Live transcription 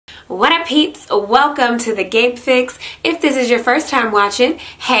What up, peeps? Welcome to the Gabe Fix. If this is your first time watching,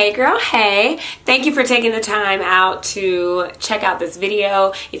 hey girl, hey. Thank you for taking the time out to check out this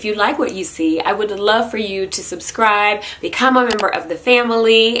video. If you like what you see, I would love for you to subscribe, become a member of the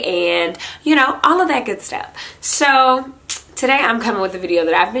family, and you know, all of that good stuff. So today I'm coming with a video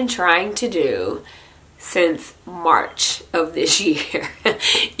that I've been trying to do since March of this year.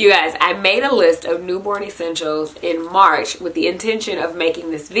 You guys, I made a list of newborn essentials in March with the intention of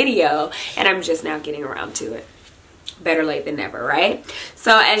making this video, and I'm just now getting around to it. Better late than never, right?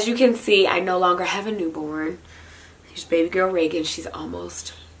 So as you can see, I no longer have a newborn. Here's baby girl Reagan. She's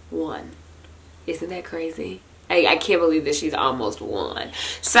almost 1. Isn't that crazy? I can't believe that she's almost 1.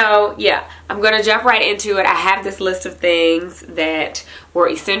 So yeah, I'm gonna jump right into it. I have this list of things that were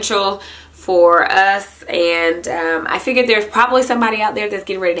essential for us, and I figured there's probably somebody out there that's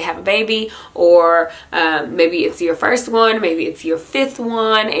getting ready to have a baby, or maybe it's your first one, maybe it's your 5th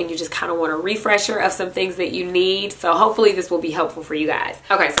one, and you just kind of want a refresher of some things that you need. So hopefully this will be helpful for you guys.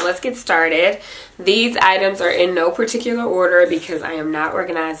 Okay, so let's get started. These items are in no particular order because I am not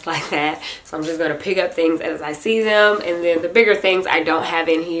organized like that. So I'm just going to pick up things as I see them, and then the bigger things I don't have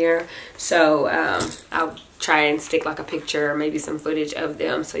in here. So I'll try and stick like a picture or maybe some footage of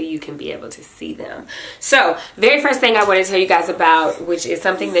them so you can be able to see them. So very first thing I want to tell you guys about, which is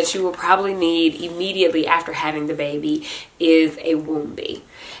something that you will probably need immediately after having the baby, is a wombie.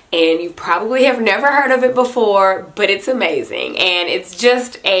 And you probably have never heard of it before, but it's amazing, and it's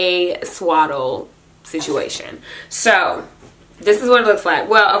just a swaddle situation. So this is what it looks like.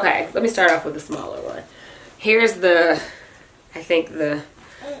 Well, okay, let me start off with the smaller one. Here's the, I think the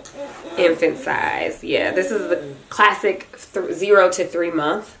infant size. Yeah, this is the classic 0 to 3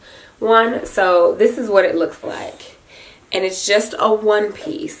 month one. So this is what it looks like, and it's just a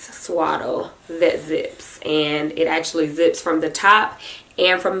one-piece swaddle that zips, and it actually zips from the top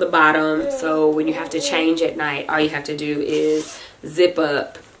and from the bottom. So when you have to change at night, all you have to do is zip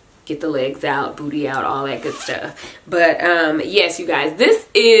up, get the legs out, booty out, all that good stuff. But yes, you guys, this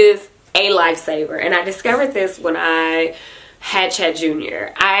is a lifesaver, and I discovered this when I had Chad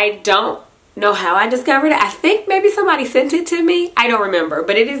Jr. I don't know how I discovered it. I think maybe somebody sent it to me. I don't remember,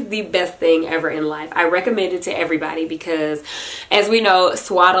 but it is the best thing ever in life. I recommend it to everybody because, as we know,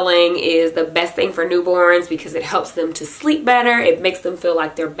 swaddling is the best thing for newborns because it helps them to sleep better. It makes them feel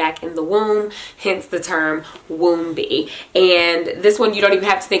like they're back in the womb, hence the term wombie. And this one you don't even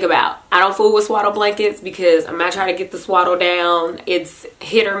have to think about. I don't fool with swaddle blankets because I'm not trying to get the swaddle down. It's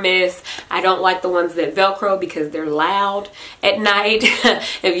hit or miss. I don't like the ones that Velcro because they're loud at night.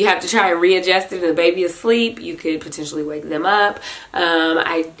 If you have to try and readjust it and the baby is asleep, you could potentially wake them up.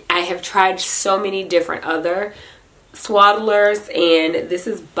 I have tried so many different other swaddlers, and this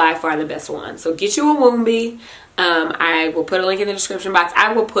is by far the best one. So get you a wombie. I will put a link in the description box.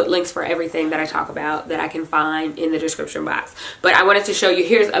 I will put links for everything that I talk about that I can find in the description box. But I wanted to show you,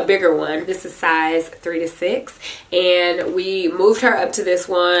 here's a bigger one. This is size 3 to 6. And we moved her up to this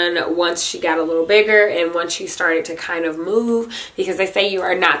one once she got a little bigger and once she started to kind of move, because they say you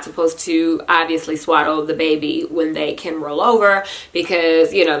are not supposed to obviously swaddle the baby when they can roll over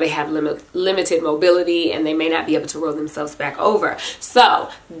because, you know, they have limited mobility and they may not be able to roll themselves back over.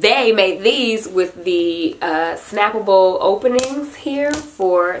 So they made these with the snappable openings here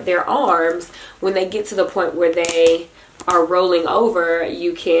for their arms. When they get to the point where they are rolling over,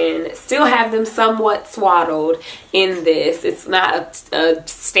 you can still have them somewhat swaddled in this. It's not a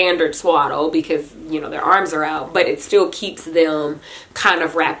standard swaddle because, you know, their arms are out, but it still keeps them kind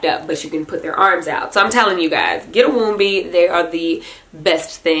of wrapped up, but you can put their arms out. So I'm telling you guys, get a wombie. They are the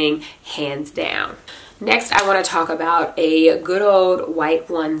best thing, hands down. Next, I want to talk about a good old white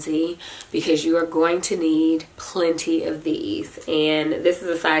onesie because you are going to need plenty of these. And this is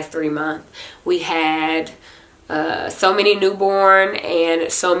a size 3 month. We had so many newborn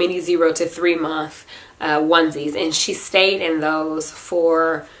and so many 0 to 3 month onesies, and she stayed in those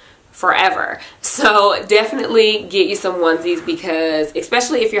for forever. So definitely get you some onesies because,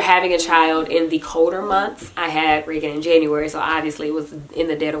 especially if you're having a child in the colder months. I had Reagan in January, so obviously it was in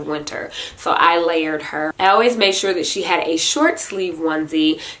the dead of winter. So I layered her. I always made sure that she had a short sleeve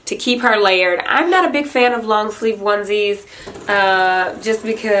onesie to keep her layered. I'm not a big fan of long sleeve onesies just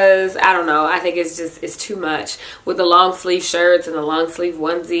because, I don't know, I think it's too much with the long sleeve shirts and the long sleeve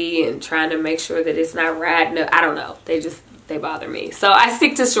onesie and trying to make sure that it's not riding up. I don't know. They bother me. So I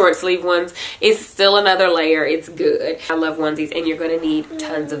stick to short sleeve ones. It's still another layer. It's good. I love onesies, and you're going to need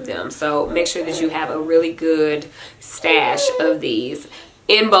tons of them. So make sure that you have a really good stash of these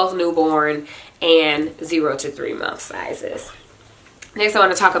in both newborn and 0 to 3 month sizes. Next, I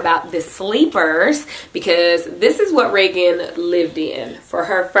want to talk about the sleepers, because this is what Reagan lived in for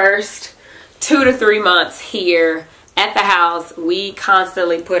her first 2 to 3 months here at the house. We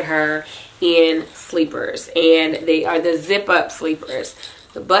constantly put her in sleepers, and they are the zip up sleepers.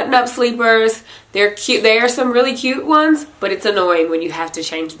 The button up sleepers, they're cute. They are some really cute ones, but it's annoying when you have to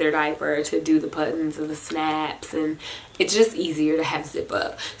change their diaper to do the buttons and the snaps, and it's just easier to have zip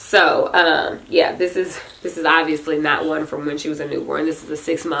up. So yeah, this is obviously not one from when she was a newborn. This is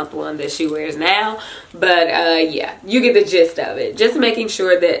a 6-month one that she wears now, but yeah, you get the gist of it. Just making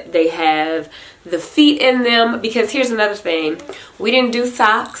sure that they have the feet in them, because here's another thing. We didn't do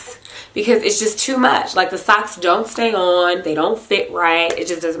socks because it's just too much. Like, the socks don't stay on, they don't fit right, it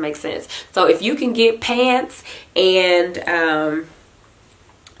just doesn't make sense. So if you can get pants and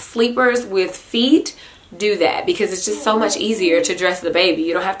sleepers with feet, do that, because it's just so much easier to dress the baby.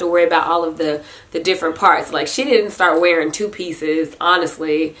 You don't have to worry about all of the different parts. Like, she didn't start wearing 2 pieces,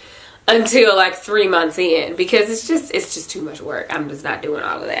 honestly, until like 3 months in, because it's just too much work. I'm just not doing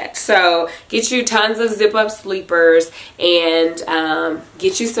all of that. So get you tons of zip up sleepers, and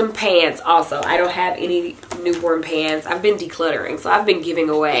get you some pants also. I don't have any newborn pants. I've been decluttering, so I've been giving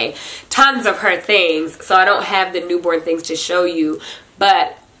away tons of her things, so I don't have the newborn things to show you.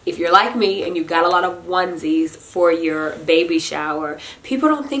 But if you're like me and you've got a lot of onesies for your baby shower, people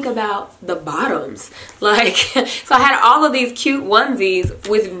don't think about the bottoms. Like, so I had all of these cute onesies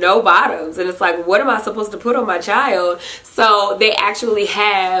with no bottoms, and it's like, what am I supposed to put on my child? So they actually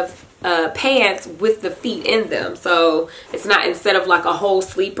have pants with the feet in them. So it's not, instead of like a whole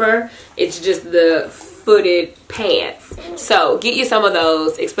sleeper, it's just the footed pants. So get you some of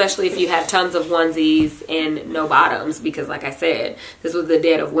those, especially if you have tons of onesies and no bottoms, because like I said, this was the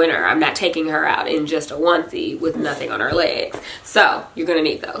dead of winter. I'm not taking her out in just a onesie with nothing on her legs. So you're gonna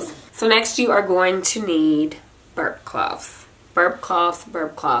need those. So next, you are going to need burp cloths. Burp cloths,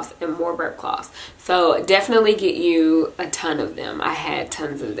 and more burp cloths. So definitely get you a ton of them. I had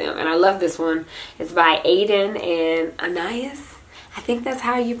tons of them, and I love this one. It's by Aiden and Anais. I think that's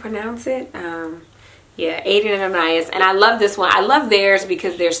how you pronounce it. Yeah, Aiden and Anais, and I love this one. I love theirs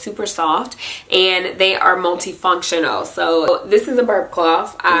because they're super soft and they are multifunctional. So this is a burp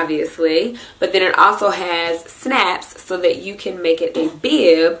cloth, obviously, but then it also has snaps so that you can make it a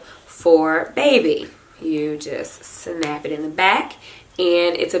bib for baby. You just snap it in the back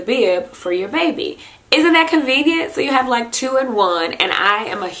and it's a bib for your baby. Isn't that convenient? So you have like 2 in 1, and I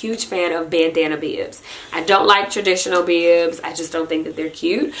am a huge fan of bandana bibs. I don't like traditional bibs. I just don't think that they're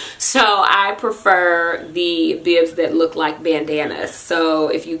cute. So I prefer the bibs that look like bandanas. So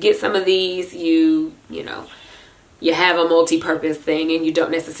if you get some of these, you know, you have a multi-purpose thing, and you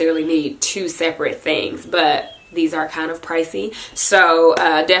don't necessarily need 2 separate things, but these are kind of pricey. So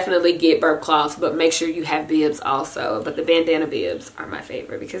definitely get burp cloths, but make sure you have bibs also. But the bandana bibs are my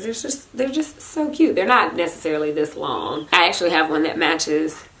favorite because they're just so cute. They're not necessarily this long. I actually have one that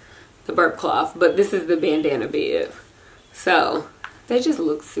matches the burp cloth, but this is the bandana bib. So they just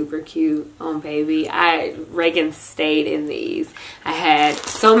look super cute on baby. Reagan stayed in these. I had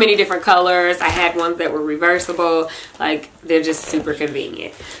so many different colors. I had ones that were reversible. Like, they're just super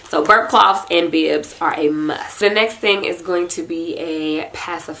convenient. So burp cloths and bibs are a must. The next thing is going to be a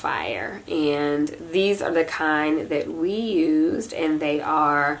pacifier, and these are the kind that we used, and they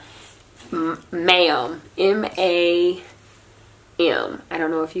are MAM, M-A-M. I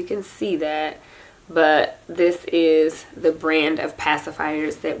don't know if you can see that, but this is the brand of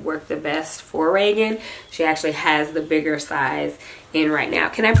pacifiers that work the best for Reagan. She actually has the bigger size in right now.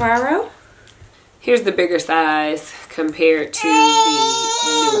 Can I borrow? Here's the bigger size compared to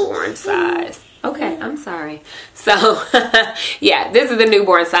the newborn size. Okay, I'm sorry. So, yeah, this is the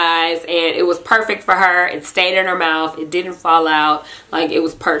newborn size, and it was perfect for her. It stayed in her mouth. It didn't fall out. Like, it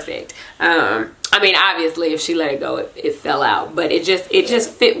was perfect. I mean, obviously, if she let it go, it fell out, but it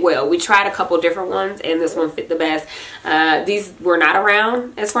just fit well. We tried a couple different ones, and this one fit the best. These were not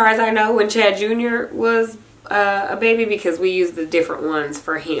around, as far as I know, when Chad Jr. was a baby, because we used the different ones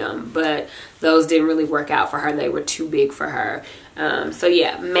for him, but those didn't really work out for her. They were too big for her. So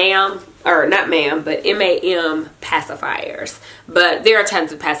yeah, MAM, or not MAM, but MAM pacifiers. But there are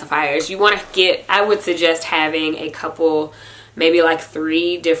tons of pacifiers. You want to get, I would suggest having a couple, maybe like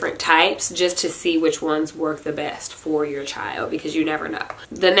 3 different types, just to see which ones work the best for your child, because you never know.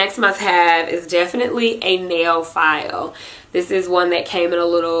 The next must-have is definitely a nail file. This is one that came in a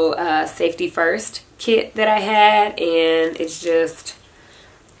little safety first kit that I had, and it's just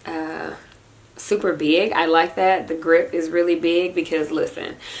super big. I like that. The grip is really big because,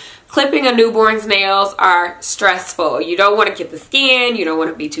 listen, clipping a newborn's nails are stressful. You don't want to get the skin. You don't want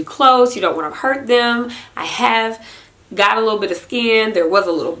to be too close. You don't want to hurt them. I have got a little bit of skin, there was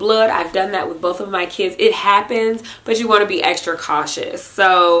a little blood. I've done that with both of my kids. It happens, but you want to be extra cautious.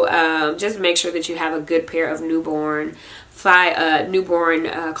 So just make sure that you have a good pair of newborn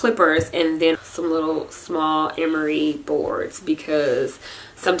clippers, and then some little small emery boards, because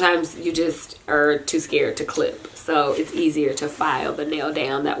sometimes you just are too scared to clip. So it's easier to file the nail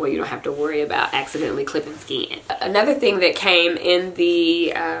down. That way you don't have to worry about accidentally clipping skin. Another thing that came in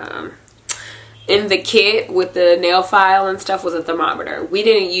the kit with the nail file and stuff was a thermometer. We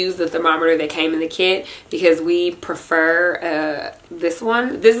didn't use the thermometer that came in the kit because we prefer this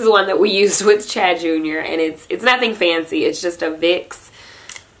one. This is one that we used with Chad Jr. and it's nothing fancy. It's just a Vicks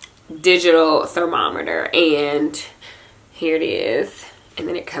digital thermometer, and here it is. And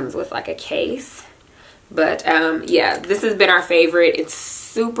then it comes with like a case. But yeah, this has been our favorite. It's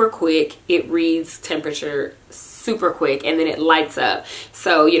super quick. It reads temperature super quick, and then it lights up.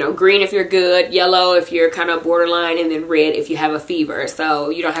 So, you know, green if you're good, yellow if you're kind of borderline, and then red if you have a fever.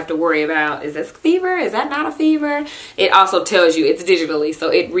 So you don't have to worry about, is this fever? Is that not a fever? It also tells you, it's digitally, so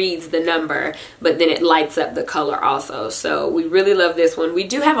it reads the number, but then it lights up the color also. So we really love this one. We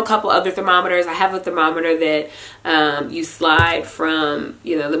do have a couple other thermometers. I have a thermometer that you slide from,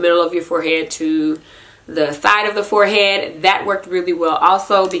 you know, the middle of your forehead to the side of the forehead. That worked really well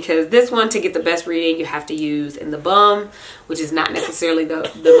also, because this one, to get the best reading, you have to use in the bum, which is not necessarily the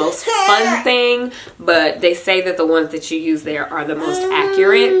most fun thing, but they say that the ones that you use there are the most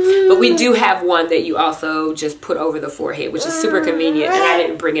accurate. But we do have one that you also just put over the forehead, which is super convenient, and I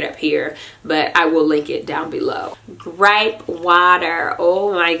didn't bring it up here, but I will link it down below. Gripe water,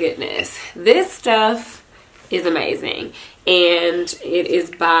 oh my goodness, this stuff is amazing. And it is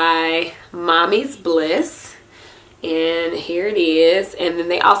by Mommy's Bliss, and here it is. And then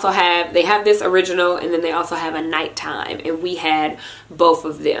they have this original, and then they also have a nighttime, and we had both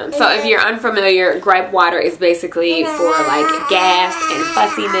of them. So if you're unfamiliar, gripe water is basically for like gas and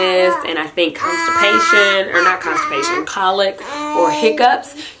fussiness, and I think constipation, or not constipation, colic or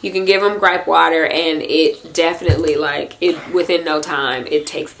hiccups. You can give them gripe water, and it definitely, like, within no time, it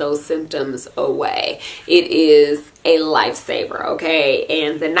takes those symptoms away. It is a lifesaver, okay?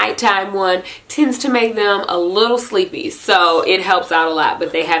 And the nighttime one tends to make them a little sleepy, so it helps out a lot.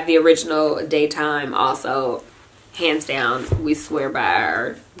 But they have the original daytime also. Hands down, we swear by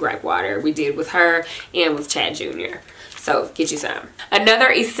our gripe water. We did with her and with Chad Jr. So get you some. Another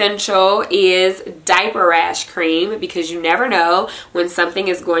essential is diaper rash cream, because you never know when something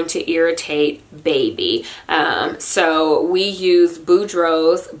is going to irritate baby. So we use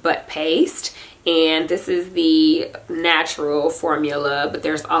Boudreaux's butt paste, and this is the natural formula, but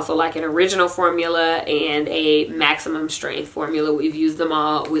there's also like an original formula and a maximum strength formula. We've used them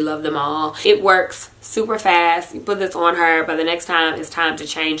all. We love them all. It works super fast. You put this on her, by the next time it's time to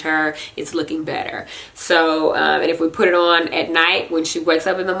change her, it's looking better. So and if we put it on at night when she wakes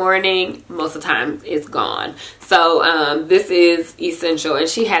up in the morning, most of the time it's gone. So this is essential, and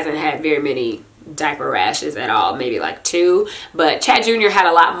she hasn't had very many diaper rashes at all, maybe like 2, but Chad Jr. had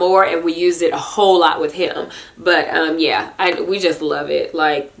a lot more, and we used it a whole lot with him. But yeah, we just love it.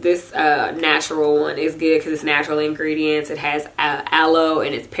 Like, this natural one is good because it's natural ingredients. It has aloe,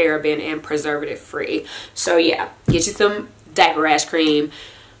 and it's paraben and preservative free. So yeah, get you some diaper rash cream,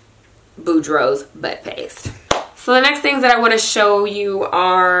 Boudreaux's butt paste. So the next things that I want to show you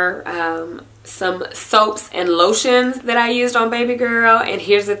are some soaps and lotions that I used on baby girl. And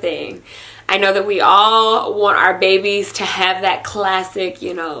here's the thing, I know that we all want our babies to have that classic,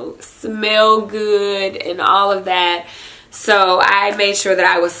 you know, smell good and all of that. So I made sure that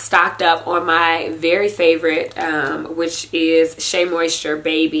I was stocked up on my very favorite, which is Shea Moisture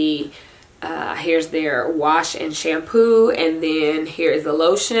Baby. Here's their wash and shampoo, and then here is the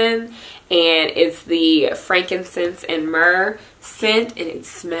lotion, and it's the frankincense and myrrh scent, and it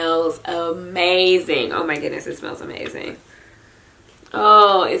smells amazing. Oh my goodness, it smells amazing.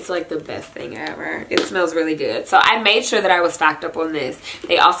 Oh, it's like the best thing ever. It smells really good. So I made sure that I was stocked up on this.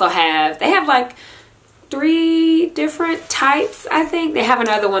 They also have, like 3 different types, I think. They have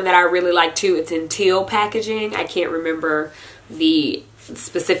another one that I really like too. It's in teal packaging. I can't remember the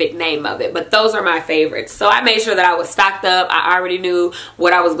specific name of it, but those are my favorites. So I made sure that I was stocked up. I already knew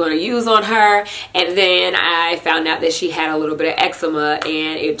what I was going to use on her, and then I found out that she had a little bit of eczema,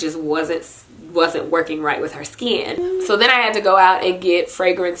 and it just wasn't working right with her skin. So then I had to go out and get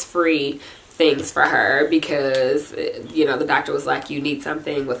fragrance-free things for her, because, you know, the doctor was like, you need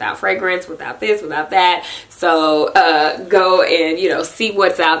something without fragrance, without this, without that. So go and, you know, see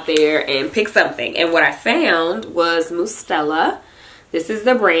what's out there and pick something. And what I found was Mustela. This is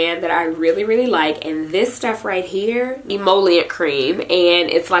the brand that I really, really like. And this stuff right here, emollient cream. And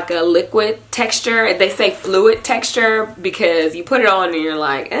it's like a liquid texture. They say fluid texture because you put it on and you're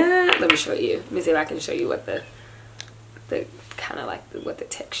like, let me show you. Let me see if I can show you what the kind of like what the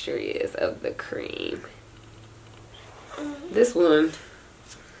texture is of the cream. This one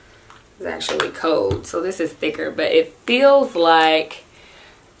is actually cold. So this is thicker, but it feels like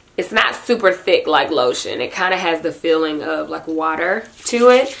it's not super thick like lotion. It kind of has the feeling of like water to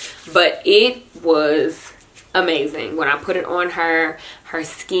it, but it was amazing. When I put it on her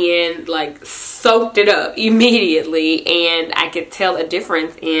skin like soaked it up immediately, and I could tell a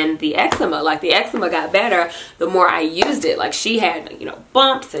difference in the eczema. Like the eczema got better the more I used it. Like she had, you know,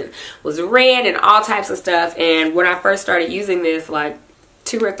 bumps and was red and all types of stuff. And when I first started using this, like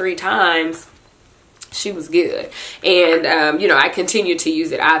 2 or 3 times, she was good. And you know, I continued to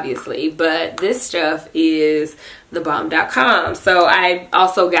use it obviously, but this stuff is thebomb.com. So I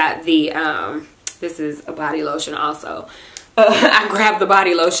also got the this is a body lotion also. I grabbed the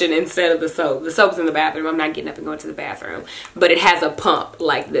body lotion instead of the soap. The soap's in the bathroom. I'm not getting up and going to the bathroom, but it has a pump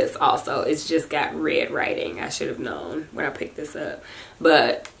like this also. It's just got red writing. I should have known when I picked this up,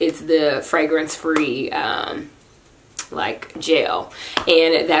 but it's the fragrance free like gel,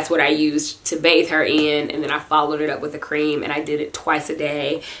 and that's what I used to bathe her in, and then I followed it up with a cream, and I did it twice a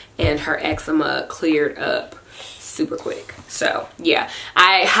day, and her eczema cleared up super quick. So yeah,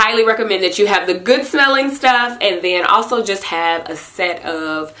 I highly recommend that you have the good smelling stuff, and then also just have a set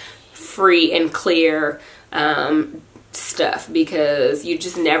of free and clear stuff, because you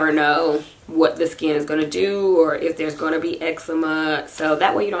just never know what the skin is going to do or if there's going to be eczema. So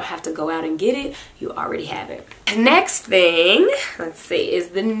that way you don't have to go out and get it. You already have it. Next thing, let's see, is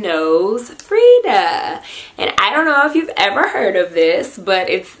the Nose Frida. And I don't know if you've ever heard of this, but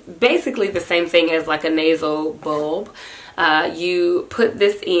it's basically the same thing as like a nasal bulb. You put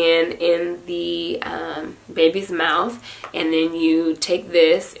this in the baby's mouth, and then you take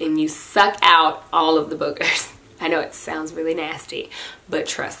this and you suck out all of the boogers. I know it sounds really nasty, but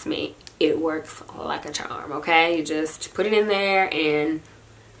trust me, it works like a charm, okay? You just put it in there and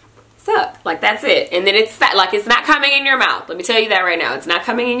suck. Like, that's it. And then it's like, it's not coming in your mouth. Let me tell you that right now. It's not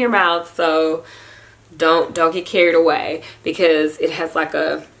coming in your mouth, so don't get carried away, because it has like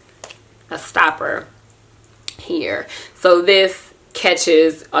a stopper here. So this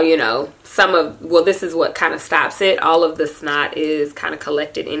catches, you know, some of, well, this is what kind of stops it. All of the snot is kind of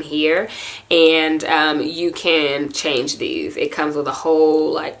collected in here, and you can change these. It comes with a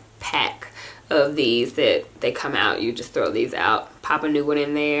whole like pack of these that they come out. You just throw these out, pop a new one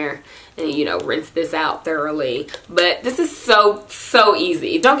in there, and you know, rinse this out thoroughly. But this is so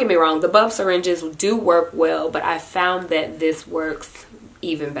easy. Don't get me wrong, the bump syringes do work well, but I found that this works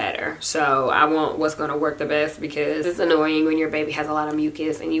even better. So I want what's going to work the best, because it's annoying when your baby has a lot of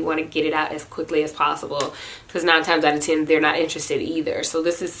mucus and you want to get it out as quickly as possible, because 9 times out of 10 they're not interested either. So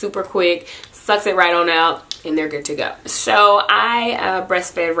this is super quick, sucks it right on out, and they're good to go. So I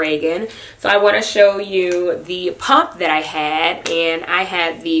breastfed Reagan, so I want to show you the pump that I had, and I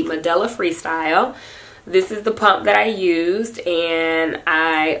had the Medela Freestyle. This is the pump that I used, and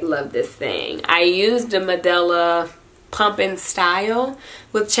I love this thing. I used the Medela Pump and Style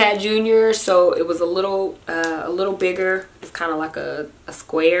with Chad Jr., so it was a little bigger. It's kind of like a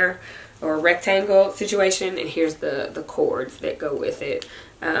square or a rectangle situation, and here's the cords that go with it.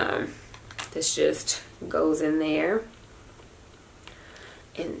 This just goes in there,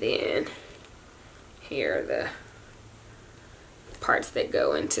 and then here are the parts that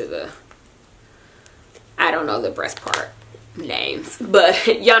go into the, I don't know the breast part names, but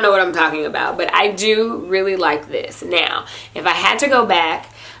y'all know what I'm talking about. But I do really like this. Now, if I had to go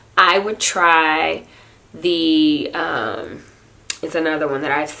back, I would try the it's another one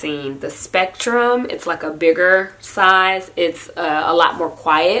that I've seen, the Spectrum. It's like a bigger size. It's a lot more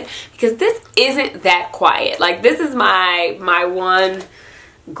quiet, because this isn't that quiet. Like, this is my one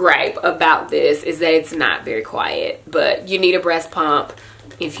gripe about this, is that it's not very quiet. But you need a breast pump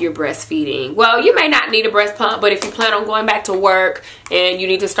if you're breastfeeding. Well, you may not need a breast pump, but if you plan on going back to work and you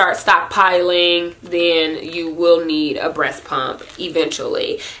need to start stockpiling, then you will need a breast pump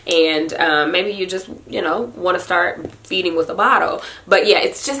eventually. And maybe you just, you know, want to start feeding with a bottle. But yeah,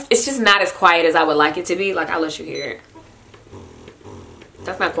 it's just not as quiet as I would like it to be. Like, I'll let you hear it.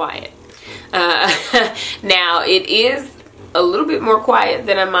 That's not quiet. Now, it is a little bit more quiet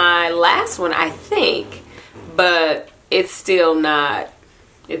than in my last one, I think, but it's still not,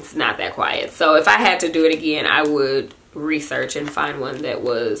 it's not that quiet. So if I had to do it again, I would research and find one that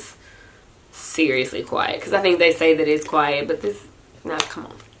was seriously quiet, because I think they say that it's quiet, but this, nah, come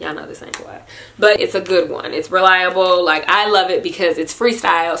on, Y'all know this ain't why. But it's a good one. It's reliable. Like, I love it because it's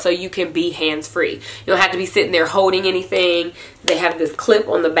freestyle, so you can be hands-free. You don't have to be sitting there holding anything. They have this clip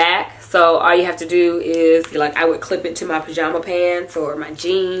on the back, so all you have to do is, like, I would clip it to my pajama pants or my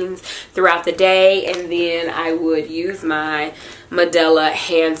jeans throughout the day, and then I would use my Medela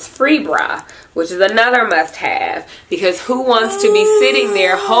hands-free bra, which is another must-have, because who wants to be sitting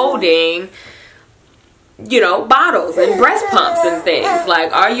there holding, you know, bottles and breast pumps and things?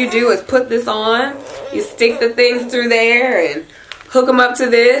 Like, all you do is put this on, you stick the things through there and hook them up to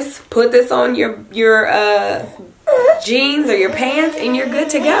this, put this on your jeans or your pants, and you're good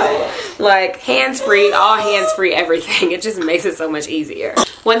to go. Like, hands-free, all hands-free everything. It just makes it so much easier.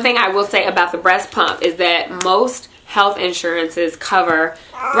 One thing I will say about the breast pump is that most health insurances cover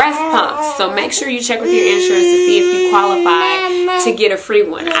breast pumps, so make sure you check with your insurance to see if you qualify to get a free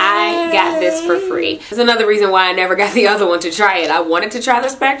one. I got this for free. There's another reason why I never got the other one to try it. I wanted to try the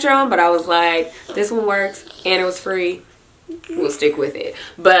Spectrum, but I was like, this one works and it was free, we'll stick with it.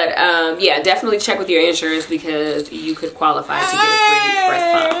 But yeah, definitely check with your insurance because you could qualify to get a free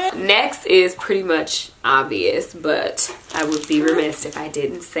breast pump. Next is pretty much obvious, but I would be remiss if I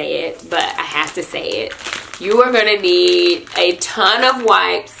didn't say it, but I have to say it. You are gonna need a ton of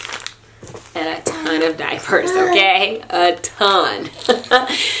wipes and a ton of diapers, okay? A ton.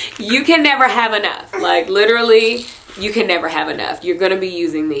 You can never have enough. Like, literally, you can never have enough. You're gonna be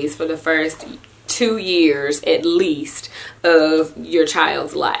using these for the first 2 years at least of your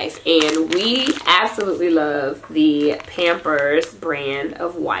child's life, and we absolutely love the Pampers brand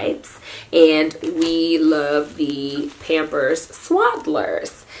of wipes, and we love the Pampers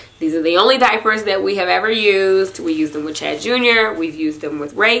Swaddlers. These are the only diapers that we have ever used. We used them with Chad Jr., we've used them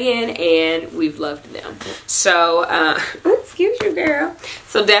with Reagan, and we've loved them. So, excuse you, girl.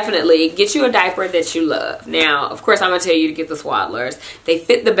 So definitely get you a diaper that you love. Now, of course, I'm going to tell you to get the Swaddlers. They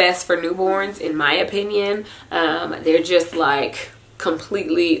fit the best for newborns, in my opinion. They're just like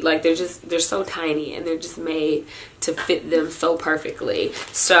completely, like, they're so tiny, and they're just made to fit them so perfectly.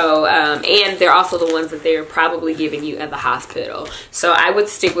 So and they're also the ones that they're probably giving you at the hospital. So I would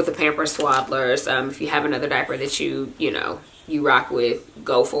stick with the Pampers Swaddlers. If you have another diaper that you rock with,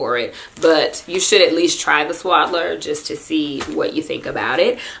 go for it, but you should at least try the Swaddler just to see what you think about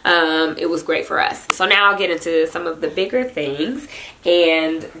it. It was great for us. So now I'll get into some of the bigger things,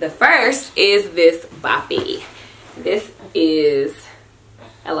 and the first is this boppy. This is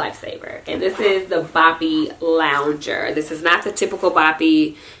a lifesaver, and this is the Boppy Lounger. This is not the typical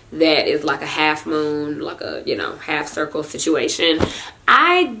Boppy that is like a half moon, like a, you know, half circle situation.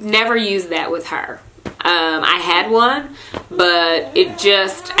 I never used that with her. I had one, but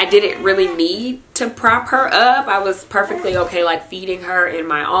I didn't really need to prop her up. I was perfectly okay like feeding her in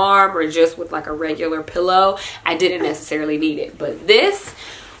my arm or just with like a regular pillow. I didn't necessarily need it, but this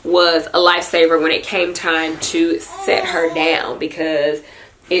was a lifesaver when it came time to set her down, because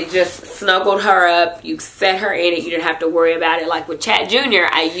it just snuggled her up. You set her in it. You didn't have to worry about it. Like with Chad Jr.,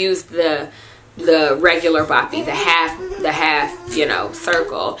 I used the regular Boppy, the half, you know,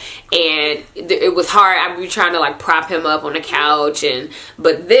 circle, and it was hard. I would be trying to like prop him up on the couch,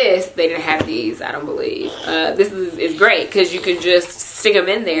 but this, they didn't have these, I don't believe. This is great because you can just stick them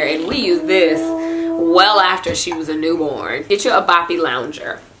in there, and we used this well after she was a newborn. Get you a Boppy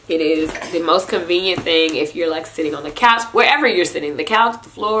Lounger. It is the most convenient thing if you're like sitting on the couch, wherever you're sitting, the couch, the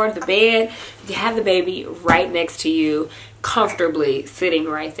floor, the bed. You have the baby right next to you, comfortably sitting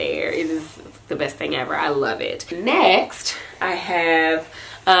right there. It is the best thing ever. I love it. Next, I have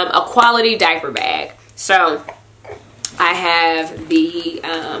a quality diaper bag. So I have the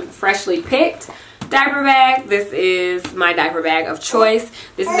freshly picked diaper bag. This is my diaper bag of choice.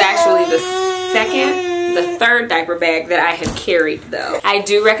 This is actually the third diaper bag that I have carried though. I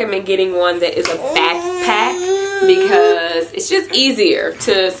do recommend getting one that is a backpack because it's just easier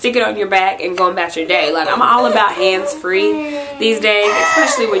to stick it on your back and go about your day. Like, I'm all about hands-free these days,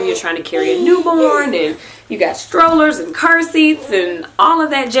 especially when you're trying to carry a newborn and you got strollers and car seats and all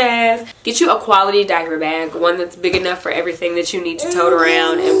of that jazz. Get you a quality diaper bag, one that's big enough for everything that you need to tote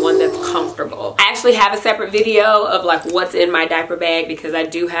around, and one that's comfortable. I actually have a separate video of like what's in my diaper bag because I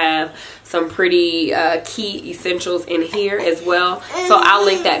do have some pretty key essentials in here as well. So I'll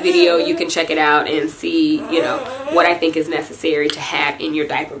link that video. You can check it out and see, you know, what I think is necessary to have in your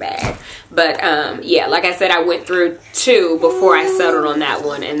diaper bag. But yeah, like I said, I went through two before I settled on that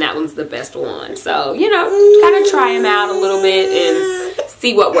one, and that one's the best one. So, you know, kind of try them out a little bit and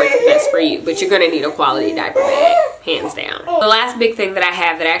see what works best for you. But you're going to need a quality diaper bag, hands down. The last big thing that I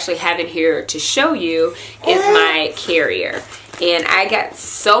have that I actually have in here to show you is my carrier. And I got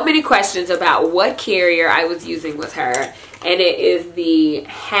so many questions about what carrier I was using with her. and it is the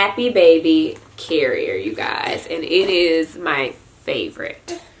Happy Baby carrier, you guys, and it is my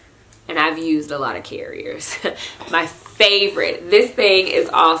favorite. And I've used a lot of carriers. My favorite. This thing is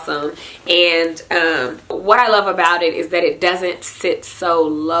awesome. And what I love about it is that it doesn't sit so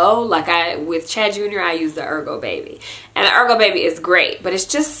low. Like with Chad Jr., I use the Ergo Baby. And the Ergo Baby is great, but it's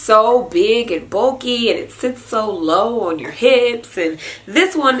just so big and bulky, and it sits so low on your hips. And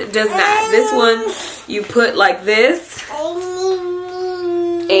this one does not. This one, you put like this.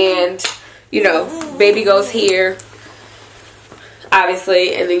 And, you know, baby goes here,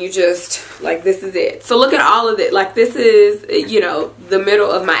 obviously, and then you just, like, this is it. So look at all of it. Like, this is, you know, the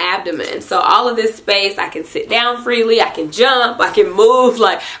middle of my abdomen. So all of this space, I can sit down freely, I can jump, I can move,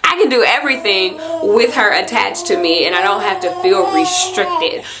 like, I can do everything with her attached to me, and I don't have to feel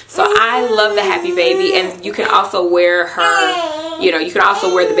restricted. So I love the Happy Baby, and you can also wear her, you know, you can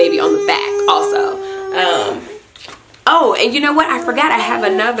also wear the baby on the back also. Oh, and you know what? I forgot I have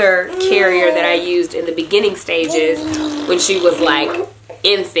another carrier that I used in the beginning stages when she was like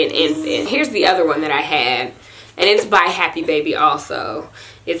infant. Here's the other one that I had, and it's by Happy Baby also.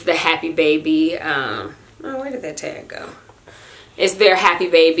 It's the Happy Baby, oh, where did that tag go? It's their Happy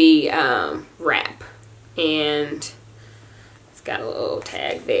Baby wrap, and it's got a little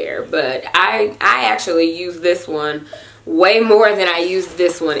tag there. But I actually use this one way more than I used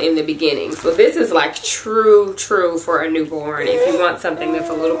this one in the beginning. So this is like true for a newborn. If you want something that's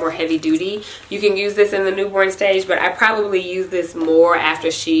a little more heavy duty, you can use this in the newborn stage, but I probably use this more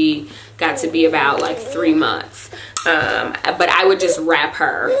after she got to be about like 3 months. But I would just wrap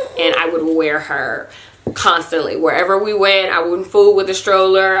her, and I would wear her constantly. Wherever we went, I wouldn't fool with the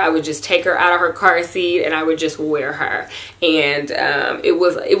stroller. I would just take her out of her car seat, and I would just wear her. And it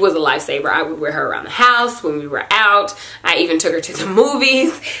was a lifesaver. I would wear her around the house when we were out. I even took her to the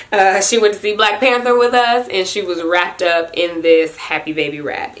movies. She went to see Black Panther with us, and she was wrapped up in this Happy Baby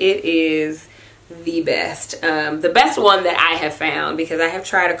wrap. It is the best. The best one that I have found, because I have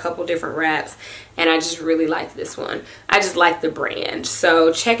tried a couple different wraps, and I just really like this one. I just like the brand.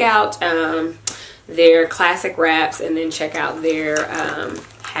 So check out their classic wraps, and then check out their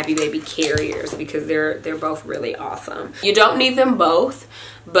Happy Baby carriers, because they're both really awesome. You don't need them both,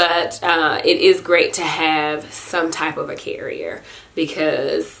 but it is great to have some type of a carrier,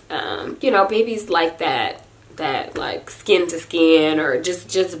 because you know, babies like that like skin to skin, or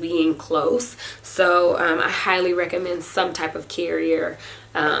just being close. So I highly recommend some type of carrier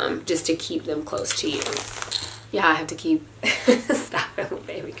just to keep them close to you. Yeah, I have to keep stopping with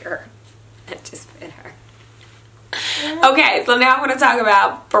baby girl. That just fit her. Okay, so now I'm going to talk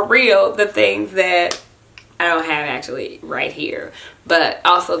about, for real, the things that I don't have actually right here, but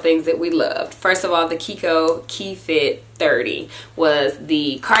also things that we loved. First of all, the Kiko Key Fit 30 was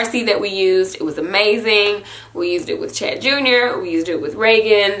the car seat that we used. It was amazing. We used it with Chad Jr. We used it with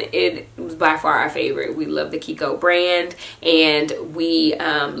Reagan. It was by far our favorite. We love the Kiko brand, and we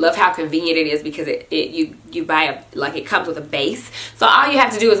love how convenient it is, because you buy it comes with a base. So all you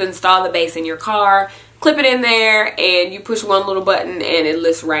have to do is install the base in your car, clip it in there, and you push one little button, and it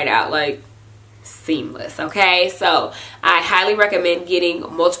lifts right out. Like, seamless. Okay, so I highly recommend getting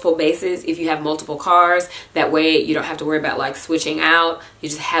multiple bases if you have multiple cars. That way you don't have to worry about like switching out. You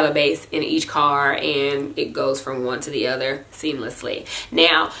just have a base in each car, and it goes from one to the other seamlessly.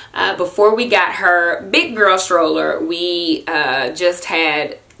 Now before we got her big girl stroller, we just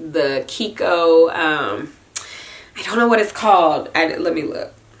had the Kiko I don't know what it's called. Let me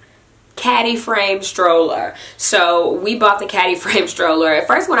look. Caddy frame stroller. So we bought the caddy frame stroller. At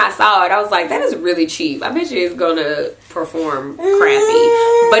first when I saw it, I was like, that is really cheap. I bet you it's gonna perform crappy.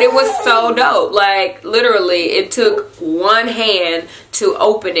 But it was so dope. Like, literally, it took one hand to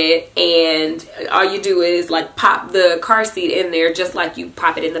open it, and all you do is like pop the car seat in there just like you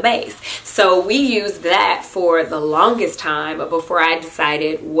pop it in the base. So we used that for the longest time before I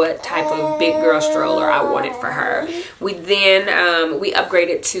decided what type of big girl stroller I wanted for her. We then we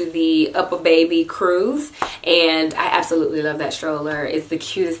upgraded to the Up a Baby Cruise, and I absolutely love that stroller. It's the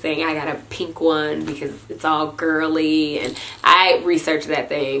cutest thing. I got a pink one because it's all girly, and I researched that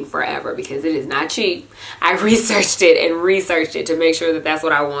thing forever because it is not cheap. I researched it and researched it to make sure that that's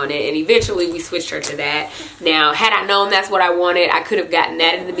what I wanted, and eventually we switched her to that. Now, had I known that's what I wanted, I could have gotten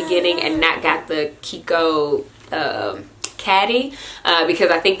that in the beginning and not got the Kiko caddy,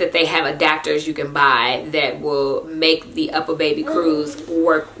 because I think that they have adapters you can buy that will make the Upper Baby Cruise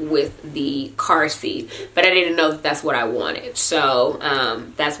work with the car seat. But I didn't know that that's what I wanted, so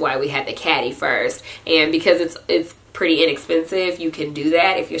that's why we had the caddy first. And because it's pretty inexpensive, you can do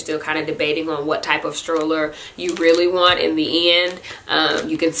that if you're still kind of debating on what type of stroller you really want in the end.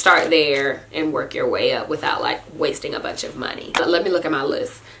 You can start there and work your way up without like wasting a bunch of money. But let me look at my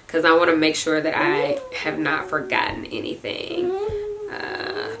list, because I want to make sure that I have not forgotten anything.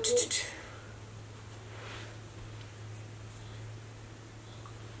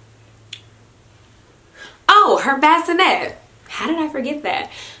 Oh, her bassinet. How did I forget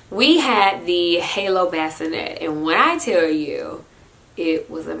that? We had the Halo bassinet, and when I tell you, it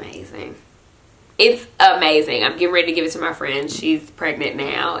was amazing. It's amazing. I'm getting ready to give it to my friend. She's pregnant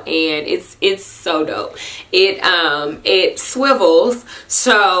now, and it's so dope. It swivels,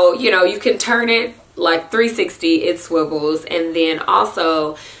 so you know you can turn it like 360. It swivels, and then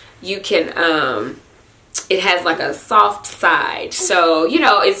also you can it has like a soft side, so you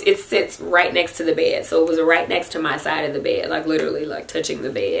know it sits right next to the bed. So it was right next to my side of the bed, like literally like touching the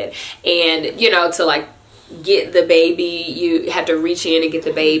bed. And you know, to like get the baby, you have to reach in and get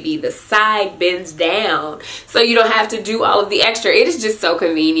the baby. The side bends down, so you don't have to do all of the extra. It is just so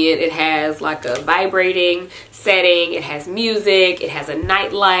convenient. It has like a vibrating setting, it has music, it has a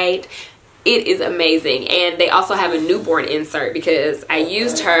night light. It is amazing. And they also have a newborn insert, because I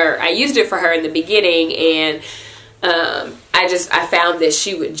used it for her in the beginning, and I found that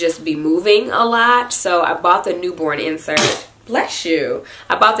she would just be moving a lot, so I bought the newborn insert. Bless you.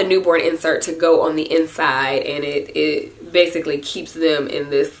 I bought the newborn insert to go on the inside, and it basically keeps them in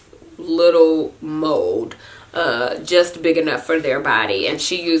this little mold, just big enough for their body. And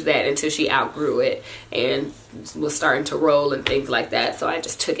she used that until she outgrew it and was starting to roll and things like that, so I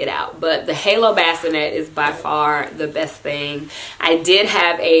just took it out. But the Halo bassinet is by far the best thing. I did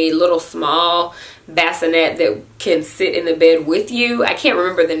have a little small bassinet that can sit in the bed with you. I can't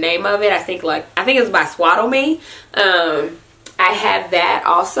remember the name of it. I think it was by Swaddle Me. I have that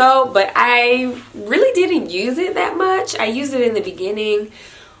also, but I really didn't use it that much. I used it in the beginning.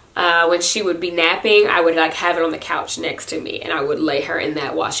 When she would be napping, I would like have it on the couch next to me, and I would lay her in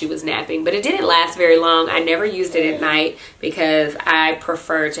that while she was napping. But it didn't last very long. I never used it at night because I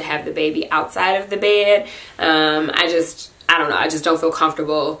prefer to have the baby outside of the bed. I don't know, I just don't feel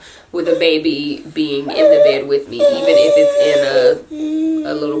comfortable with a baby being in the bed with me, even if it's in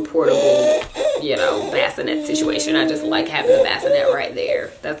a little portable, you know, bassinet situation. I just like having the bassinet right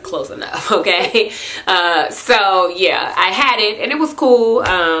there. That's close enough, okay? So yeah, I had it and it was cool,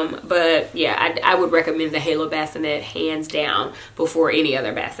 but yeah, I would recommend the Halo bassinet hands down before any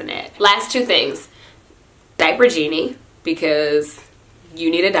other bassinet. Last two things: diaper genie, because you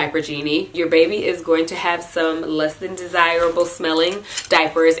need a diaper genie. Your baby is going to have some less than desirable smelling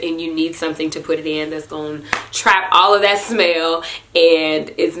diapers, and you need something to put it in that's going to trap all of that smell,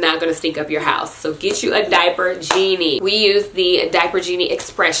 and it's not going to stink up your house. So get you a diaper genie. We use the diaper genie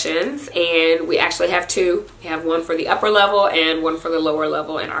expressions, and we actually have two. We have one for the upper level and one for the lower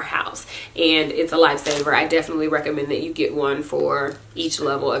level in our house, and it's a lifesaver. I definitely recommend that you get one for each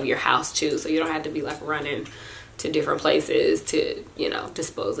level of your house too, so you don't have to be like running to different places to, you know,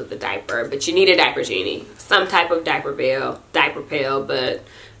 dispose of the diaper. But you need a diaper genie, some type of diaper pail, but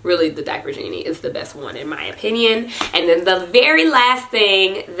really the diaper genie is the best one in my opinion. And then the very last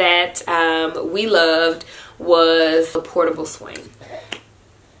thing that we loved was a portable swing.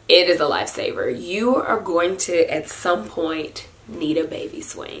 It is a lifesaver. You are going to at some point need a baby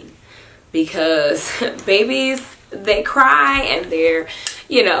swing, because babies, they cry and they're,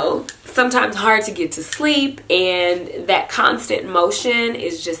 you know, sometimes hard to get to sleep, and that constant motion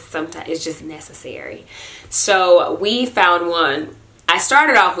is just sometimes, it's just necessary. So we found one. I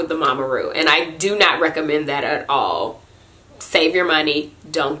started off with the Mamaroo, and I do not recommend that at all. Save your money,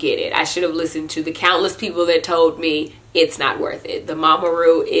 don't get it. I should have listened to the countless people that told me it's not worth it. The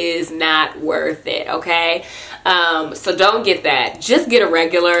Mamaroo is not worth it, okay? So don't get that. Just get a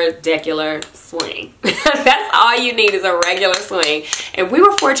regular, decular swing. That's all you need, is a regular swing. And we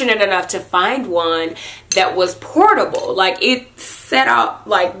were fortunate enough to find one that was portable. Like, it set up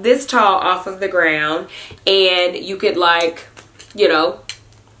like this tall off of the ground, and you could, like, you know,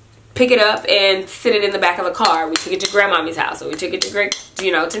 pick it up and sit it in the back of the car. We took it to Grandmommy's house, or we took it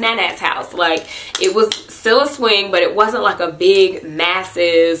to Nana's house. Like, it was still a swing, but it wasn't like a big,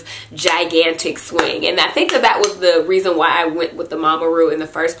 massive, gigantic swing. And I think that was the reason why I went with the Mamaroo in the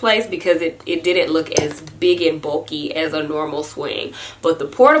first place, because it didn't look as big and bulky as a normal swing. But the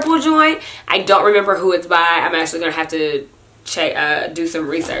portable joint, I don't remember who it's by. I'm actually gonna have to do some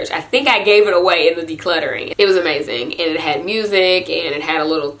research. I think I gave it away in the decluttering. It was amazing, and it had music, and it had a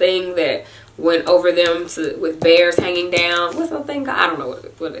little thing that went over them with bears hanging down. What's the thing called? I don't know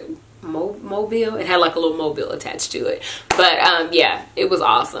what it, mobile. It had like a little mobile attached to it. But yeah, it was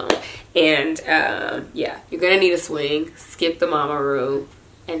awesome. And yeah, you're gonna need a swing. Skip the mama room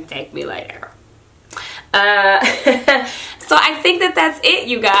and thank me later. So I think that's it,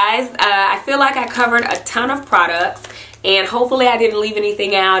 you guys. I feel like I covered a ton of products, and hopefully I didn't leave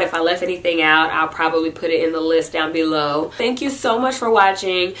anything out. If I left anything out, I'll probably put it in the list down below. Thank you so much for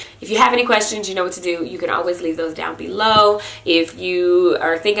watching. If you have any questions, you know what to do. You can always leave those down below. If you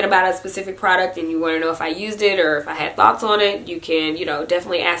are thinking about a specific product and you want to know if I used it or if I had thoughts on it, you can, you know,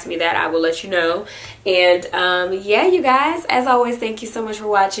 definitely ask me that. I will let you know. And yeah, you guys, as always, thank you so much for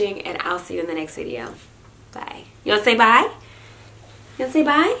watching, and I'll see you in the next video. Bye. You want to say bye? You want to say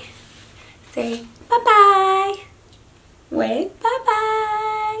bye? Say bye-bye. Wait,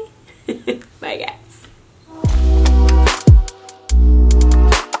 bye-bye. Bye, guys.